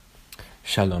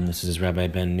Shalom, this is Rabbi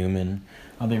Ben Newman.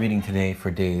 I'll be reading today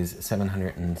for days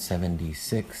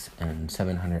 776 and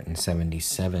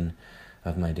 777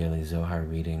 of my daily Zohar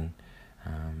reading.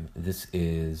 This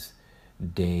is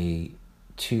day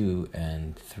 2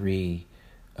 and 3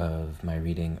 of my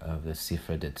reading of the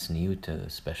Sifra Detzniut, a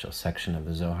special section of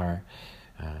the Zohar.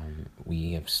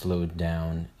 We have slowed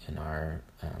down in our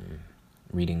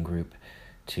reading group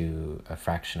to a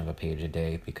fraction of a page a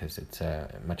day because it's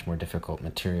a much more difficult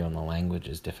material and the language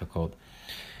is difficult.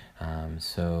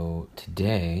 So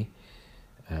today,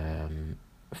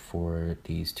 for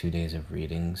these 2 days of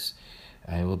readings,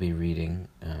 I will be reading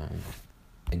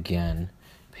again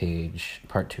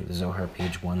part 2 of the Zohar,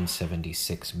 page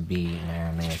 176b in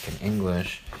Aramaic and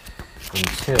English,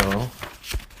 until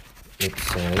it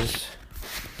says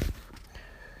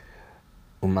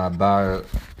Umabar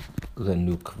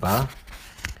lenukva,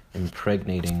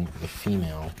 impregnating the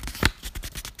female.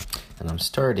 And I'm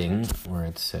starting where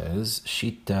it says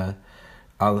Shita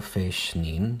Alfei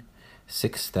Shnin,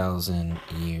 6,000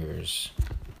 years.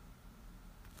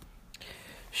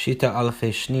 Shita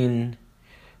Alfei Shnin,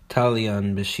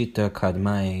 Talian Beshita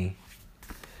Kadmai,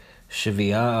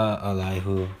 Shvi'a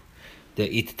Alayhu,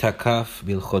 Deit Takaf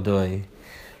Bilchodoi,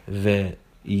 Ve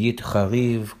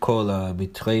Yitchariv Kola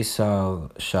Bitreisal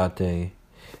Shate,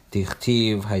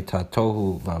 Dichtiv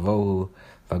Haitatohu Vavohu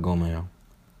Vagomer.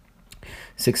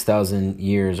 6,000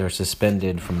 years are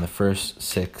suspended from the first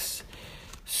 6,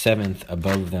 7th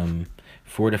above them,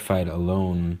 fortified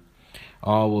alone.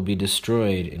 All will be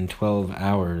destroyed in 12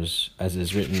 hours, as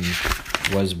is written,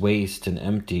 was waste and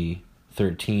empty,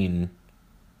 13.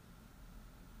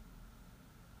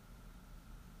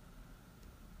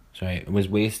 Was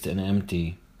waste and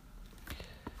empty.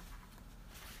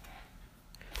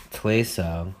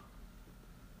 Tleisal.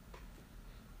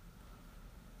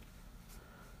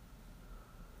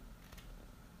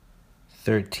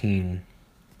 13.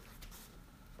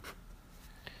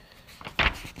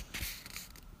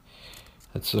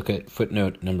 Let's look at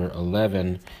footnote number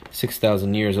 11.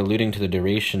 6,000 years, alluding to the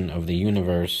duration of the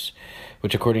universe,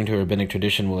 which according to rabbinic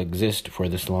tradition will exist for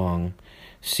this long.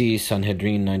 See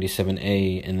Sanhedrin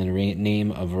 97a in the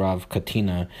name of Rav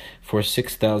Katina. For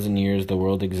 6,000 years the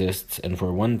world exists, and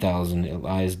for 1,000 it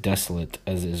lies desolate,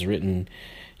 as is written,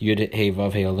 Yud He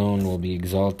Vav He alone will be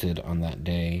exalted on that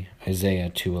day.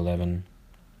 Isaiah 2:11.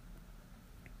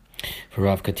 For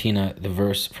Rav Katina, the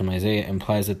verse from Isaiah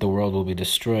implies that the world will be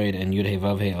destroyed and Yud He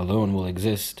Vav He alone will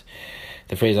exist.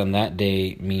 The phrase on that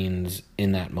day means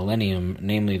in that millennium,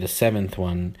 namely the 7th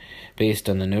one, based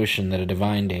on the notion that a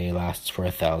divine day lasts for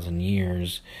 1,000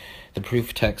 years. The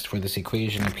proof text for this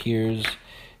equation appears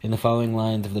in the following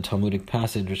lines of the Talmudic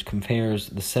passage, which compares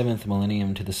the 7th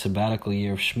millennium to the sabbatical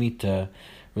year of Shemitah,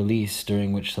 release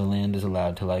during which the land is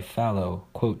allowed to lie fallow.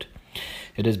 Quote,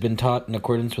 "It has been taught in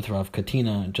accordance with Rav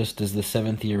Katina, just as the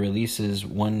 7th year releases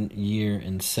 1 year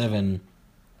in 7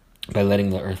 by letting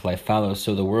the earth lie fallow,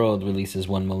 so the world releases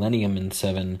 1 millennium in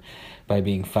 7 by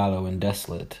being fallow and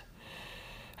desolate.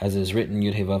 As is written,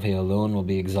 Yud He Vav He alone will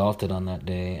be exalted on that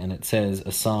day." And it says,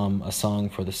 a song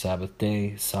for the Sabbath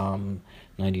day, Psalm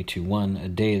 92:1, a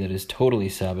day that is totally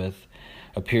Sabbath,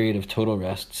 a period of total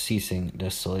rest, ceasing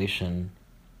desolation.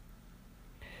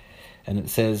 And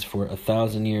it says, for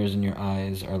 1,000 years in your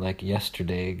eyes are like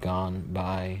yesterday gone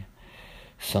by,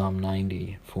 Psalm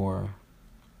 94.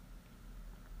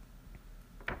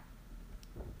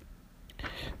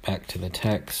 Back to the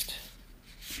text.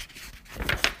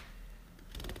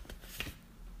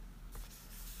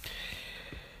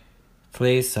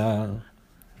 Tleisal,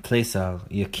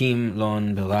 Yakim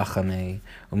lon belachame,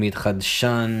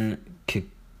 umitchadshan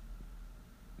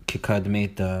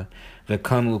kikadmeta,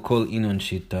 vekamu kol inon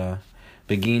shita,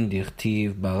 begin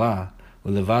dichtiv bara,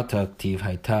 ulevata ktiv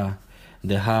haita,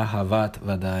 deha havat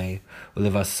vadai,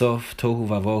 ulevasof tohu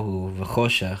vavohu,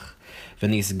 v'choshech,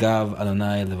 v'nisgav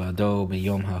Adonai levado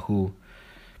b'yom hahu.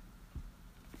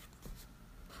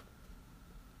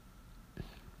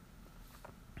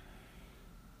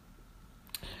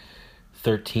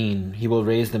 13. He will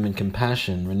raise them in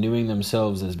compassion, renewing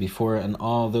themselves as before, and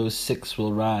all those 6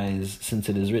 will rise, since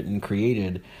it is written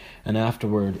created, and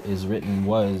afterward is written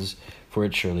was, for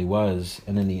it surely was.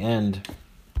 And in the end,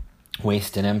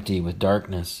 waste and empty with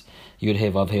darkness, Yud He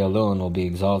Vav He alone will be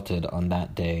exalted on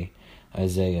that day.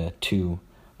 Isaiah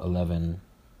 2:11.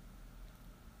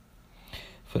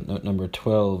 Footnote number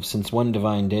 12. Since one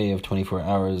divine day of 24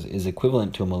 hours is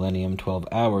equivalent to a millennium, 12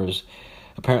 hours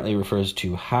apparently refers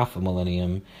to half a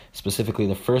millennium, specifically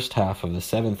the first half of the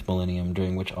 7th millennium,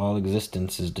 during which all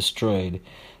existence is destroyed,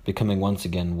 becoming once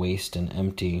again waste and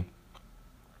empty.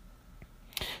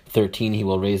 13, he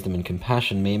will raise them in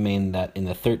compassion, may mean that in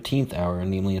the 13th hour,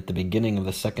 namely at the beginning of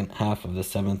the second half of the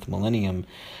 7th millennium,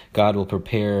 God will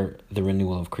prepare the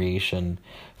renewal of creation.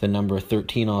 The number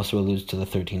 13 also alludes to the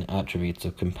 13 attributes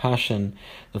of compassion,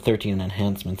 the 13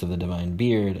 enhancements of the divine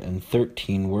beard, and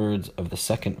 13 words of the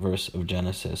second verse of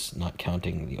Genesis, not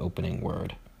counting the opening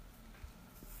word.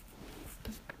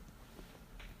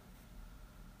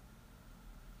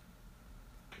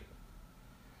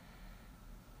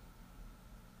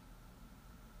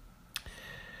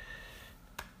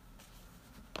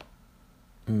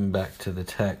 Back to the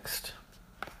text.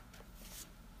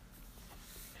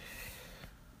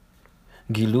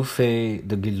 Gilufe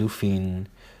de gilufin,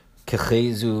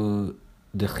 kechezu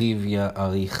de chivya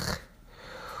arich,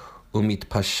 umit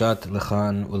pashat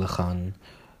lechan ulechan,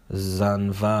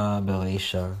 zanva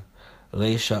bereisha,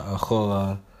 reisha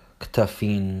achora,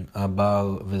 ktafin,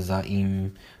 abar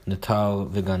vezaim, netar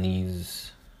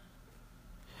veganiz.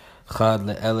 Chad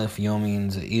le'elef yomin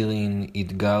ze'irin,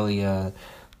 idgalia,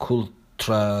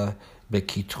 kultra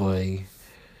bekitroi,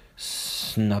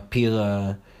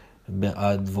 snapira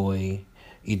be'advoi,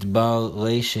 idbar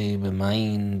reishe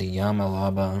b'mayin diyam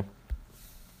alaba,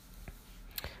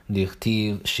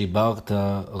 dichtiv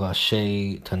shibarta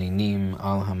rashei taninim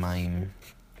al hamayim.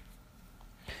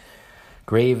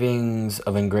 Gravings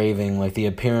of engraving, like the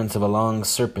appearance of a long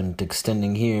serpent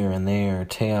extending here and there,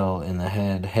 tail in the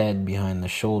head, head behind the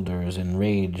shoulders,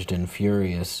 enraged and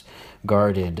furious,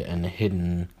 guarded and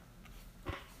hidden.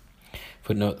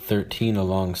 Footnote 13, a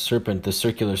long serpent. The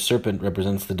circular serpent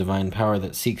represents the divine power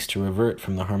that seeks to revert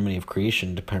from the harmony of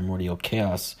creation to primordial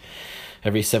chaos.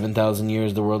 Every 7,000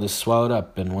 years the world is swallowed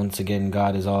up, and once again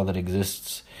God is all that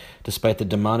exists. Despite the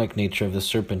demonic nature of the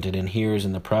serpent, it inheres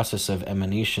in the process of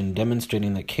emanation,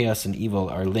 demonstrating that chaos and evil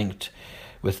are linked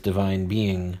with divine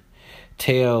being.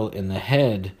 Tail in the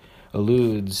head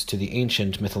alludes to the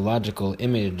ancient mythological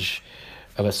image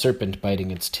of a serpent biting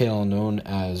its tail, known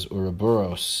as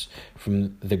Ouroboros,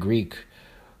 from the Greek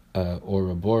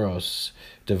Ouroboros,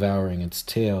 devouring its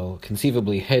tail.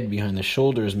 Conceivably, head behind the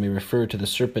shoulders may refer to the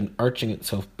serpent arching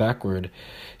itself backward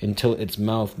until its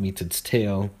mouth meets its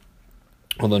tail,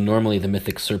 although normally the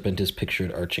mythic serpent is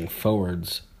pictured arching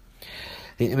forwards.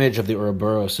 The image of the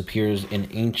Ouroboros appears in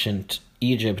ancient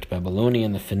Egypt, Babylonia,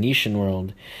 and the Phoenician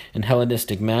world, in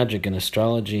Hellenistic magic and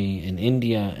astrology, in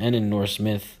India, and in Norse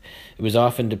myth. It was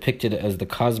often depicted as the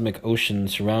cosmic ocean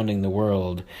surrounding the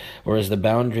world, or as the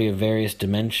boundary of various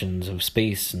dimensions of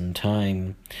space and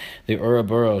time. The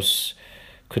Ouroboros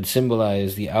could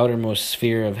symbolize the outermost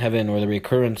sphere of heaven or the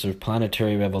recurrence of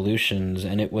planetary revolutions,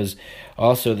 and it was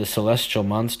also the celestial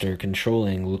monster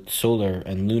controlling solar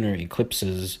and lunar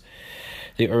eclipses.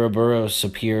 The Ouroboros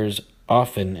appears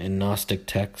often in Gnostic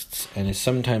texts and is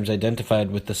sometimes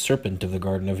identified with the serpent of the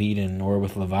Garden of Eden or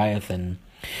with Leviathan.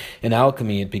 In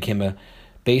alchemy, it became a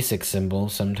basic symbol,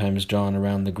 sometimes drawn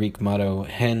around the Greek motto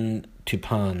hen to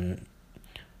pan,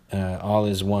 all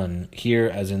is one,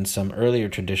 here as in some earlier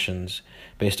traditions,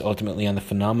 based ultimately on the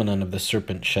phenomenon of the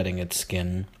serpent shedding its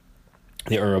skin.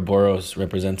 The Ouroboros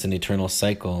represents an eternal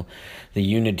cycle, the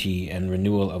unity and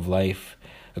renewal of life.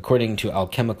 According to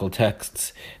alchemical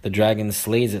texts, the dragon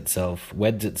slays itself,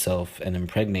 weds itself, and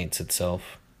impregnates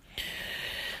itself.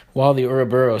 While the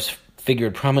Ouroboros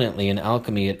figured prominently in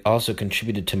alchemy, it also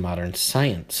contributed to modern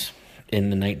science. In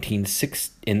the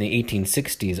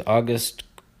 1860s, Auguste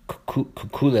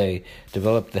Kekule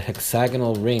developed the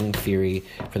hexagonal ring theory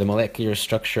for the molecular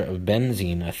structure of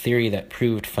benzene, a theory that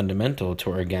proved fundamental to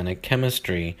organic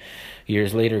chemistry.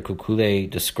 Years later, Kekule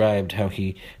described how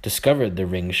he discovered the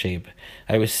ring shape.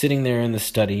 I was sitting there in the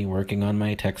study, working on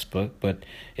my textbook, but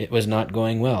it was not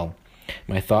going well.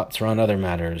 My thoughts were on other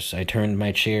matters. I turned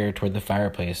my chair toward the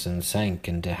fireplace and sank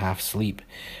into half-sleep.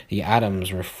 The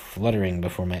atoms were fluttering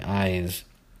before my eyes.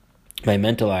 My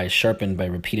mental eyes, sharpened by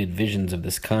repeated visions of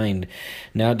this kind,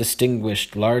 now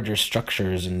distinguished larger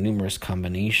structures in numerous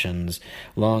combinations,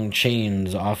 long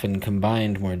chains often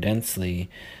combined more densely,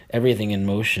 everything in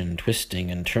motion,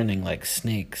 twisting and turning like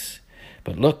snakes.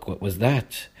 But look, what was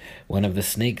that? One of the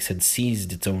snakes had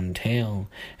seized its own tail,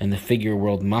 and the figure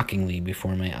whirled mockingly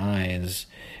before my eyes.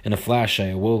 In a flash I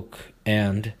awoke,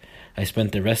 and I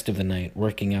spent the rest of the night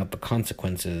working out the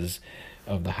consequences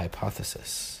of the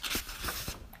hypothesis.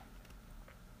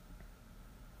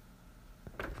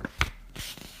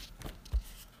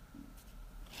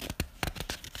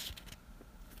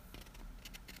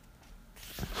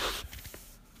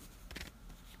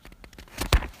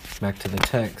 Back to the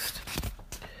text.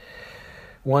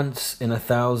 Once in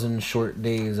 1,000 short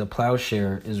days, a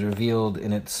plowshare is revealed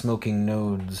in its smoking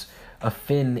nodes, a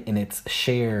fin in its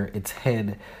share, its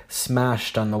head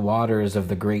smashed on the waters of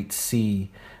the great sea,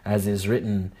 as is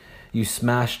written, you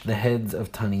smashed the heads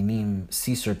of Taninim,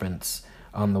 sea serpents,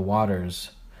 on the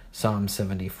waters. Psalm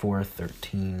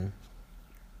 74:13.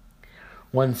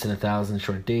 Once in 1,000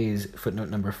 short days, footnote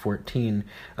number 14,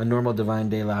 a normal divine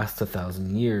day lasts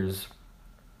 1,000 years.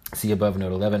 See above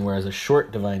note 11, whereas a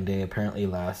short divine day apparently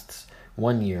lasts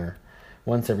 1 year.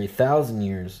 Once every 1,000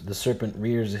 years, the serpent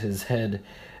rears his head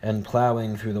and,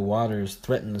 plowing through the waters,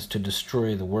 threatens to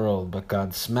destroy the world, but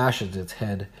God smashes its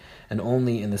head, and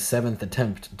only in the 7th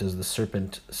attempt does the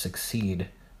serpent succeed.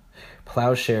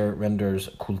 Plowshare renders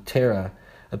cultera,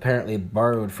 apparently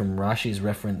borrowed from Rashi's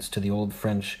reference to the Old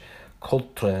French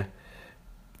coltre,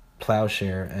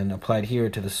 plowshare, and applied here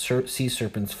to the sea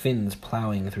serpent's fins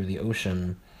plowing through the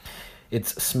ocean.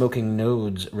 Its smoking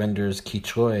nodes renders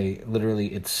kitroi, literally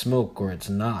its smoke or its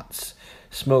knots.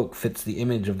 Smoke fits the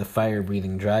image of the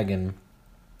fire-breathing dragon,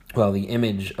 while the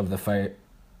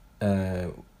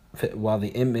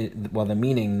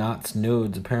meaning knots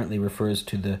nodes apparently refers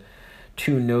to the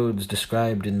two nodes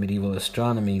described in medieval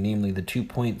astronomy, namely the 2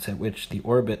 points at which the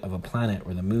orbit of a planet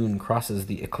or the moon crosses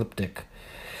the ecliptic.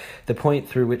 The point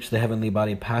through which the heavenly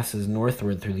body passes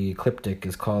northward through the ecliptic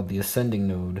is called the ascending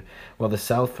node, while the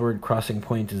southward crossing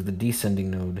point is the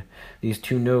descending node. These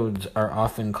two nodes are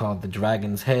often called the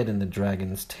dragon's head and the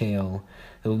dragon's tail.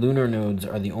 The lunar nodes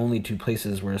are the only two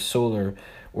places where a solar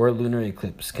or lunar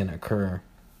eclipse can occur.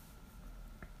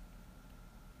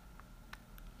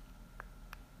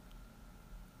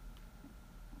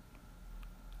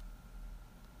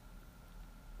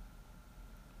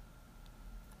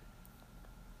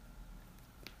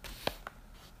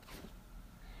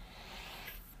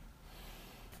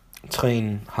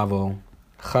 Train havo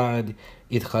chad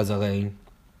itchazarei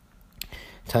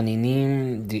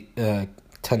taninim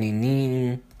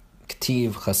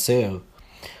ktiv chaser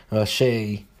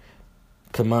rashi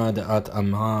kama da'at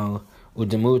amar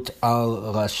udemut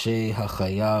al rashi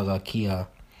hachaya rakia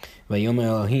vayomer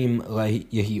Elohim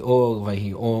yehi or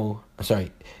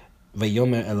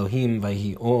vayomer Elohim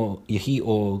yehi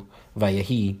or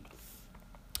vayehi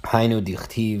hainu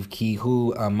dichtiv ki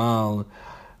hu amal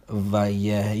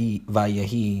Vayehi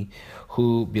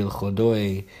hu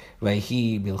bilchodoi,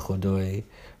 Vayehi bilchodoi,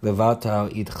 Levatar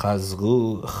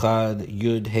itchazru chad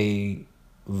yud he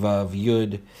vav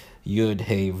yud, yud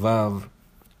he vav,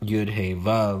 yud he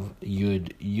vav,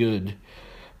 yud,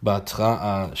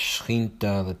 Batra'a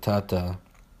shchinta letata,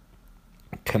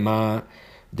 Kama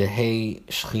dehe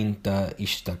shchinta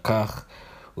ishtakach,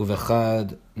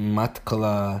 Uvechad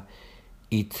matkala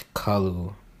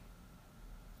itkalu.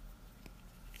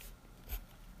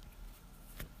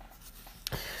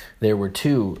 There were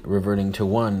two, reverting to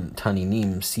one,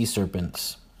 Taninim, sea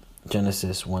serpents,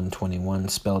 Genesis 1:21,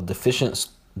 spelled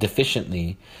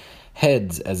deficiently,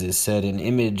 heads, as is said, an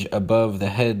image above the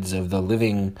heads of the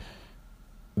living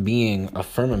being, a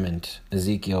firmament,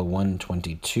 Ezekiel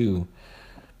 1:22.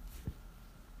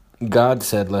 God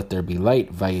said, let there be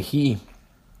light, Vayehi,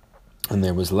 and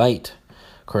there was light,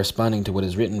 corresponding to what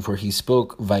is written, for he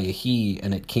spoke, Vayehi,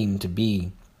 and it came to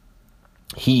be.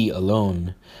 He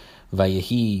alone.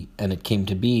 Vayehi, and it came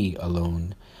to be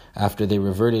alone. After they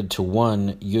reverted to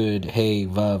one, Yud, He,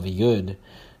 Vav, Yud,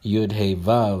 Yud, He,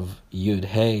 Vav, Yud,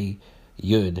 He,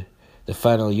 Yud. The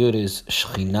final Yud is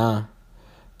Shekhinah,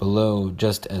 below,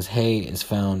 just as He is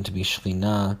found to be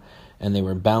Shekhinah, and they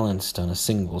were balanced on a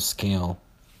single scale.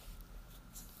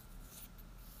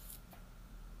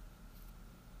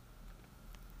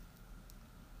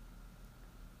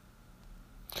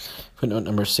 Footnote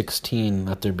number 16,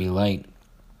 let there be light.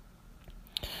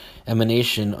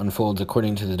 Emanation unfolds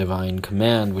according to the divine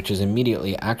command, which is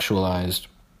immediately actualized.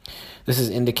 This is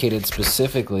indicated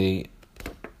specifically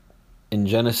in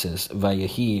Genesis,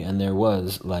 Vayehi, and there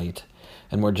was light,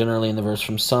 and more generally in the verse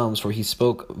from Psalms, for he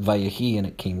spoke, Vayehi, and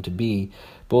it came to be.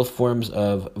 Both forms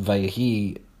of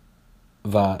Vayehi,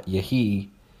 Vayehi,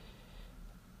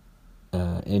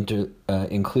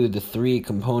 include the three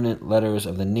component letters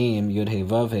of the name Yud He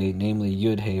Vav He, namely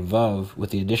Yud He Vav,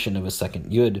 with the addition of a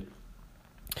second Yud.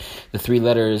 The three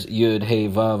letters Yud, He,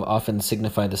 Vav often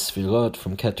signify the Sfirot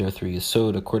from Keter through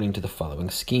Yesod according to the following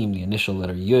scheme. The initial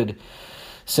letter Yud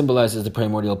symbolizes the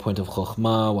primordial point of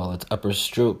Chokhmah, while its upper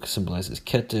stroke symbolizes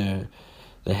Keter.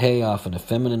 The He, often a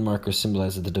feminine marker,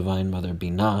 symbolizes the Divine Mother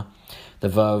Binah. The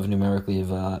Vav,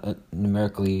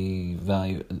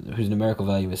 whose numerical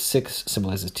value is 6,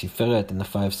 symbolizes Tiferet and the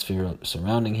 5 Sfirot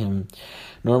surrounding him.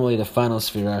 Normally, the final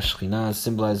Sfirah, Shekhinah, is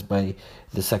symbolized by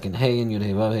the second He in Yud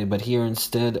He Vav He, but here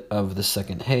instead of the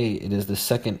second He, it is the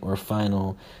second or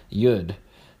final Yud.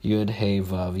 Yud He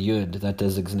Vav Yud, that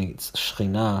designates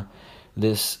Shekhinah.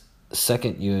 This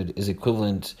second Yud is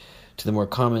equivalent to the more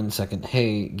common second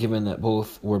He, given that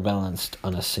both were balanced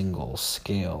on a single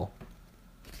scale.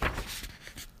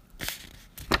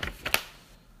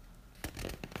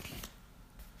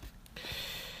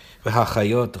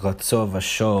 V'hachayot ratzo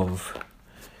v'shov,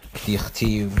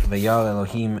 k'dichtiv, v'yar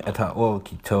Elohim et ha'or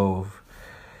ki tov,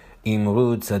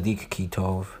 imru tzadik ki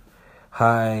tov,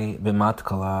 hai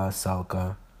b'matkala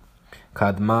salka,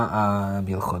 kadma'a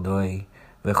bilchodoi,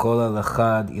 v'chol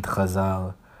al-echad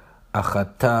itchazar,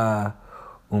 achata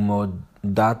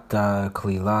umodata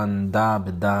klilan da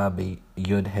b'da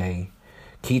b'yud-hei,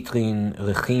 kitrin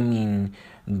rechimin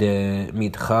de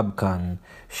mitchabkan,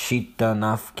 shita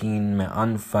nafkin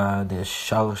me'anfa de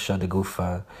sharsha de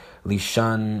gufa,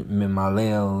 lishan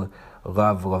memalel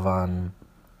rav ravan,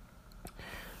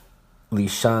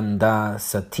 lishan da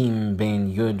satim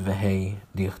ben yud v'hei,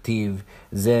 dichtiv,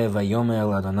 ze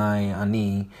vayomer Adonai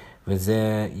ani,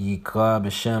 וזה יקרא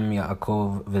בשם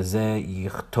יעקב, וזה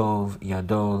יכתוב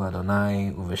ידו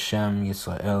לאדוני, ובשם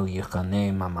ישראל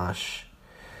יכנה ממש.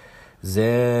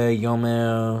 זה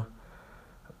יאמר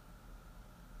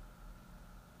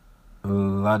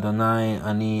לאדוני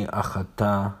אני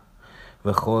אחתה,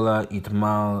 וכל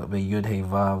יתמר ביוד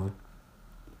היבב,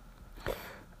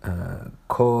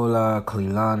 כל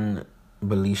הכלילן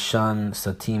בלישן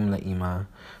סתים לאמא,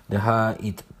 דה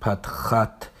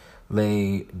התפתחת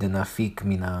לדנפיק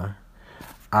מינה,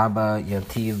 אבא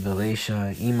יתיב ברישה,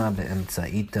 אמא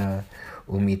באמצעיתה,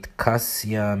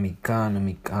 ומתקסיה מכאן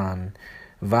ומכאן,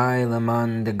 ואי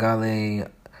למען דגלי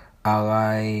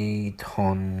ארית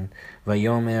הון,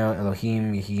 ויאמר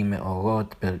אלוהים יהי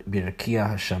מאורות ברקיע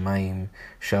השמיים,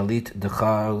 שליט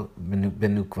דחר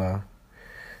בנוקבה,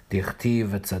 דכתיב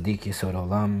וצדיק יסוד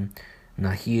עולם,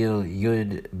 נהיר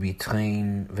יוד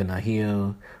ביטחין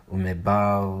ונהיר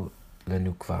ומבר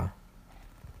לנוקבה.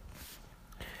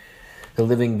 The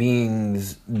living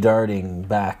beings darting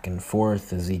back and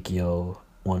forth, Ezekiel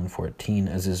 1:14,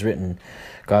 as is written,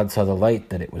 God saw the light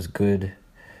that it was good.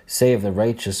 Say of the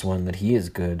righteous one that he is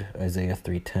good, Isaiah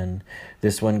 3:10.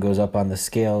 This one goes up on the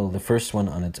scale, the first one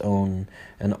on its own,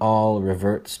 and all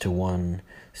reverts to one.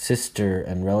 Sister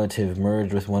and relative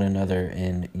merge with one another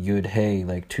in Yud-He,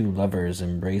 like two lovers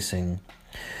embracing.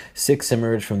 6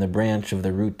 emerge from the branch of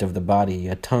the root of the body,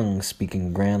 a tongue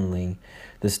speaking grandly.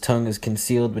 This tongue is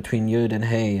concealed between Yud and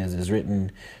He, as is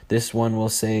written, this one will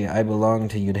say, I belong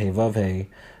to Yud He Vav He.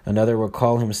 Another will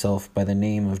call himself by the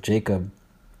name of Jacob.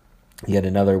 Yet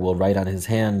another will write on his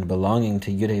hand, belonging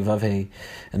to Yud He Vav He,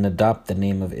 and adopt the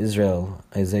name of Israel,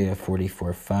 Isaiah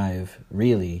 44:5.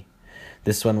 Really,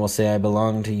 this one will say, I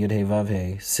belong to Yud He Vav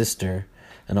He, sister,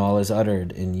 and all is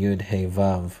uttered in Yud He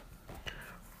Vav.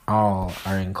 All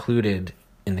are included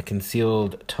in the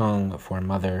concealed tongue for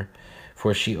mother,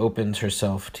 for she opens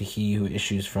herself to he who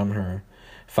issues from her.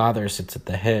 Father sits at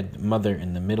the head, mother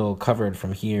in the middle, covered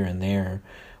from here and there.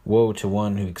 Woe to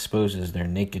one who exposes their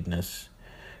nakedness.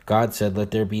 God said,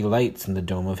 let there be lights in the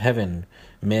dome of heaven,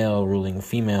 male ruling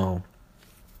female.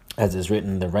 As is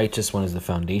written, the righteous one is the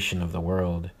foundation of the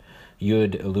world.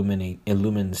 Yud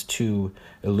illumines two,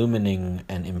 illumining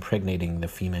and impregnating the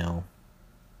female.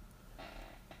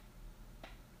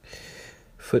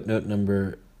 Footnote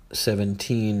number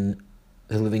 17,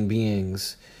 the living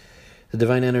beings. The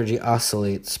divine energy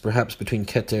oscillates, perhaps between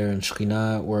Keter and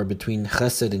Shekhinah, or between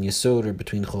Chesed and Yesod, or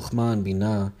between Chokhmah and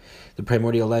Binah. The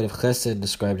primordial light of Chesed,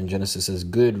 described in Genesis as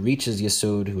good, reaches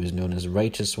Yesod, who is known as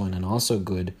righteous one, and also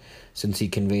good, since he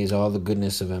conveys all the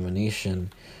goodness of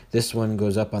emanation. This one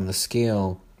goes up on the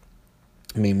scale.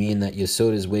 It may mean that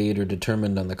Yesod is weighed or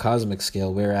determined on the cosmic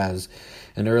scale, whereas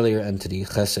an earlier entity,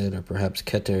 Chesed, or perhaps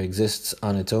Keter, exists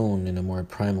on its own in a more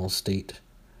primal state.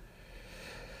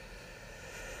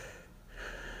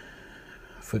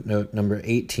 Footnote number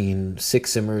 18,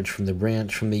 6 emerge from the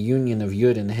branch. From the union of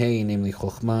Yud and He, namely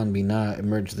Chokhmah and Binah,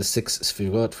 emerge the 6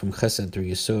 Sfirot from Chesed through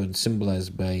Yesod,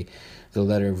 symbolized by the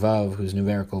letter Vav, whose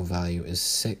numerical value is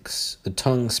 6. The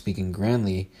tongue, speaking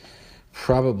grandly,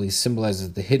 probably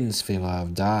symbolizes the hidden Sfirah of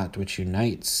Da'at, which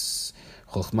unites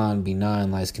Chokhmah and Binah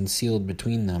and lies concealed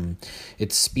between them.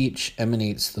 Its speech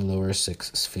emanates the lower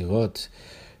 6 Sfirot.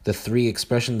 The 3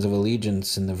 expressions of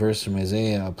allegiance in the verse from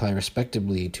Isaiah apply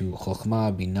respectively to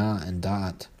Chokhmah, Binah, and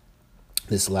Da'at.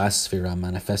 This last Sfirah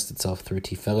manifests itself through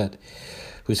Tiferet,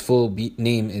 whose full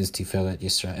name is Tiferet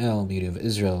Yisrael, beauty of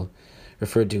Israel,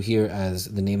 referred to here as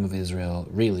the name of Israel.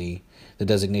 Really, the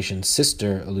designation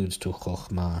sister alludes to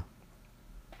Chokhmah.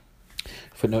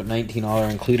 Footnote 19, all are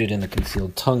included in the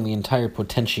concealed tongue. The entire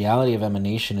potentiality of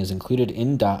emanation is included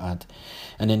in Da'at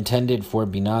and intended for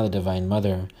Binah, the Divine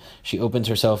Mother. She opens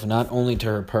herself not only to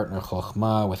her partner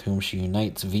Chokhmah, with whom she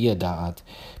unites via Da'at,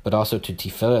 but also to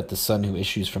Tiferet, the son who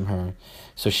issues from her.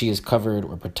 So she is covered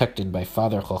or protected by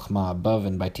Father Chokhmah above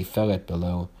and by Tiferet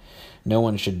below. No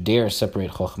one should dare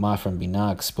separate Chokhmah from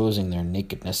Binah, exposing their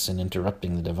nakedness and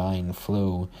interrupting the divine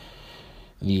flow.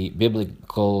 The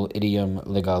biblical idiom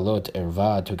legalot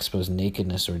erva, to expose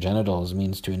nakedness or genitals,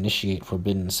 means to initiate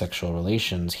forbidden sexual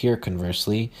relations. Here,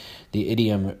 conversely, the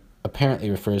idiom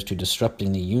apparently refers to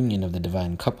disrupting the union of the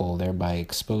divine couple, thereby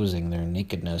exposing their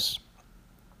nakedness.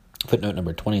 Footnote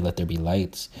number 20, let there be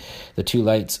lights. The two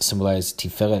lights symbolize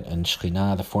Tiferet and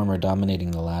Shekhinah, the former dominating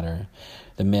the latter.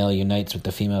 The male unites with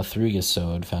the female through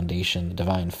Yesod, foundation, the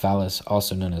divine phallus,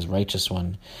 also known as righteous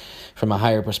one. From a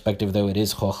higher perspective, though, it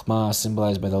is Chokhmah,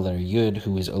 symbolized by the letter Yud,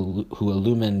 who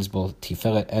illumines both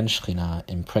Tiferet and Shekhinah,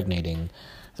 impregnating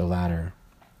the latter.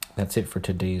 That's it for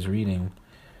today's reading.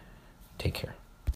 Take care.